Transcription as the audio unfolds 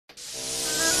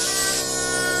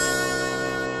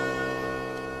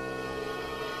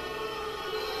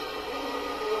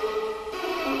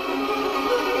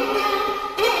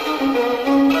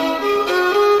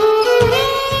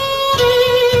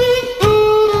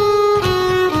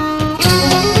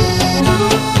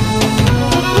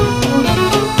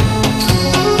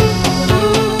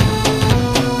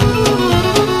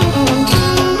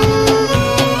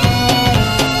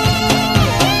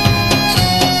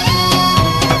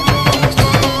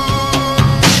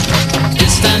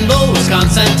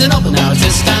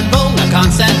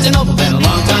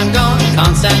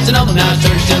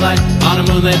right on a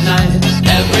moonlit night.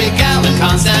 Every gal in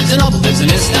Constantinople lives in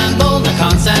Istanbul, not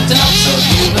Constantinople. So if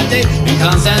you've a date in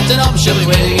Constantinople, she'll be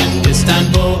waiting in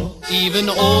Istanbul. Even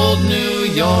old New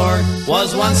York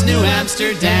was once New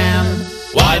Amsterdam.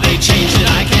 Why they changed it,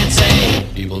 I can't say.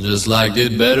 People just liked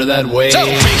it better that way. So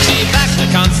take me back to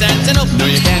Constantinople. No,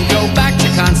 you can't go back to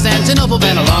Constantinople.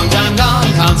 Been a long time gone.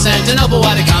 Constantinople,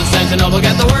 why did Constantinople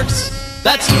get the works?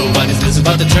 That's nobody's business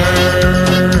but the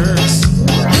Turks.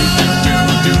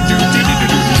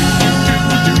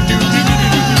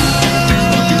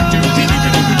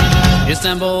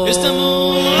 Istanbul,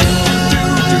 Istanbul.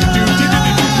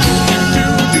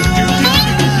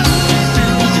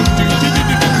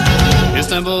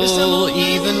 Istanbul,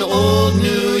 even old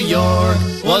New York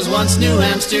was once New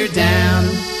Amsterdam.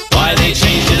 Why they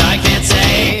changed it, I can't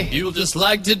say. People just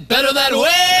liked it better that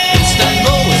way.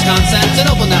 Istanbul was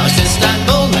Constantinople, now it's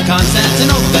Istanbul, not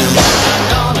Constantinople. Been a long time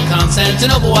gone to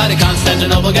Constantinople. Why did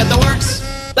Constantinople get the works?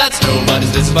 That's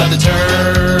nobody's business but the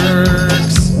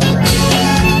Turks.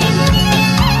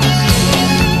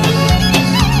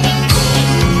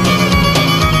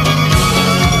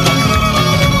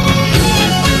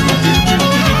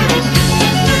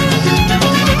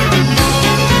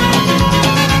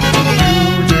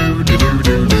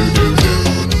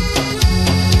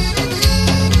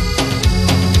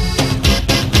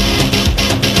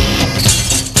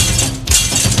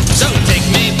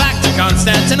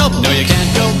 Constantinople. No, you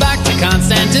can't go back to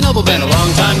Constantinople. Been a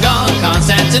long time gone.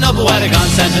 Constantinople, why did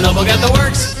Constantinople get the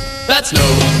works? That's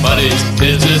nobody's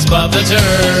business but the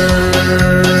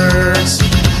Turks.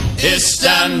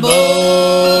 Istanbul.